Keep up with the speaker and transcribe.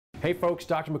Hey folks,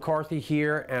 Dr. McCarthy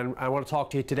here, and I want to talk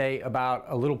to you today about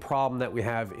a little problem that we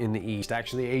have in the East.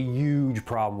 Actually, a huge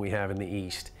problem we have in the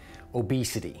East: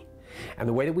 obesity. And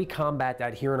the way that we combat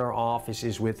that here in our office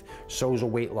is with SOZA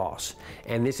Weight Loss.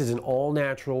 And this is an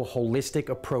all-natural, holistic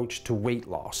approach to weight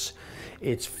loss.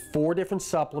 It's 4 different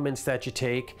supplements that you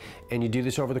take, and you do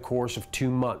this over the course of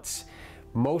 2 months.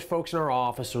 Most folks in our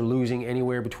office are losing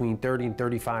anywhere between 30 and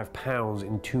 35 pounds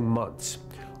in 2 months.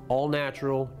 All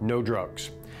natural, no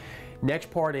drugs.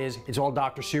 Next part is, it's all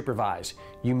doctor supervised.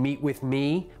 You meet with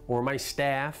me or my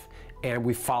staff and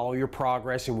we follow your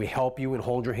progress and we help you and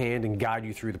hold your hand and guide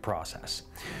you through the process.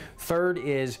 Third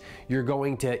is, you're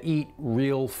going to eat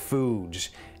real foods,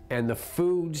 and the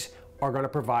foods are going to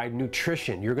provide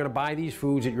nutrition. You're going to buy these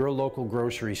foods at your local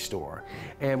grocery store.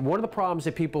 And one of the problems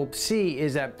that people see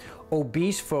is that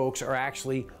obese folks are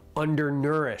actually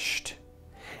undernourished,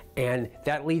 and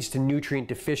that leads to nutrient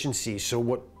deficiency. So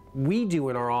what we do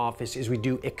in our office is we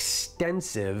do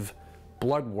extensive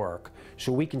blood work so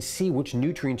we can see which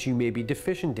nutrients you may be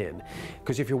deficient in.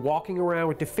 Because if you're walking around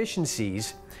with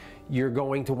deficiencies, you're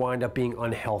going to wind up being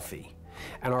unhealthy.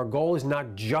 And our goal is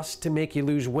not just to make you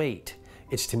lose weight,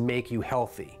 it's to make you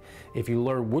healthy. If you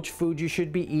learn which food you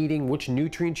should be eating, which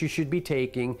nutrients you should be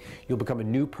taking, you'll become a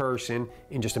new person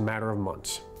in just a matter of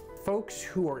months. Folks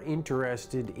who are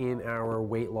interested in our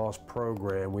weight loss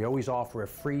program, we always offer a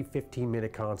free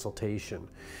 15-minute consultation.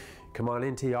 Come on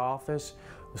into the office,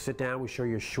 we'll sit down, we show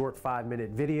you a short 5-minute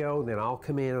video, then I'll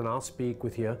come in and I'll speak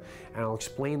with you, and I'll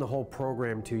explain the whole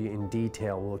program to you in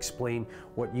detail. We'll explain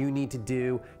what you need to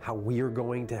do, how we are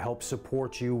going to help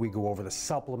support you. We go over the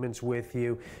supplements with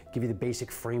you, give you the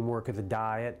basic framework of the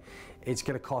diet. It's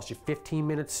gonna cost you 15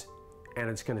 minutes, and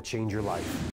it's gonna change your life.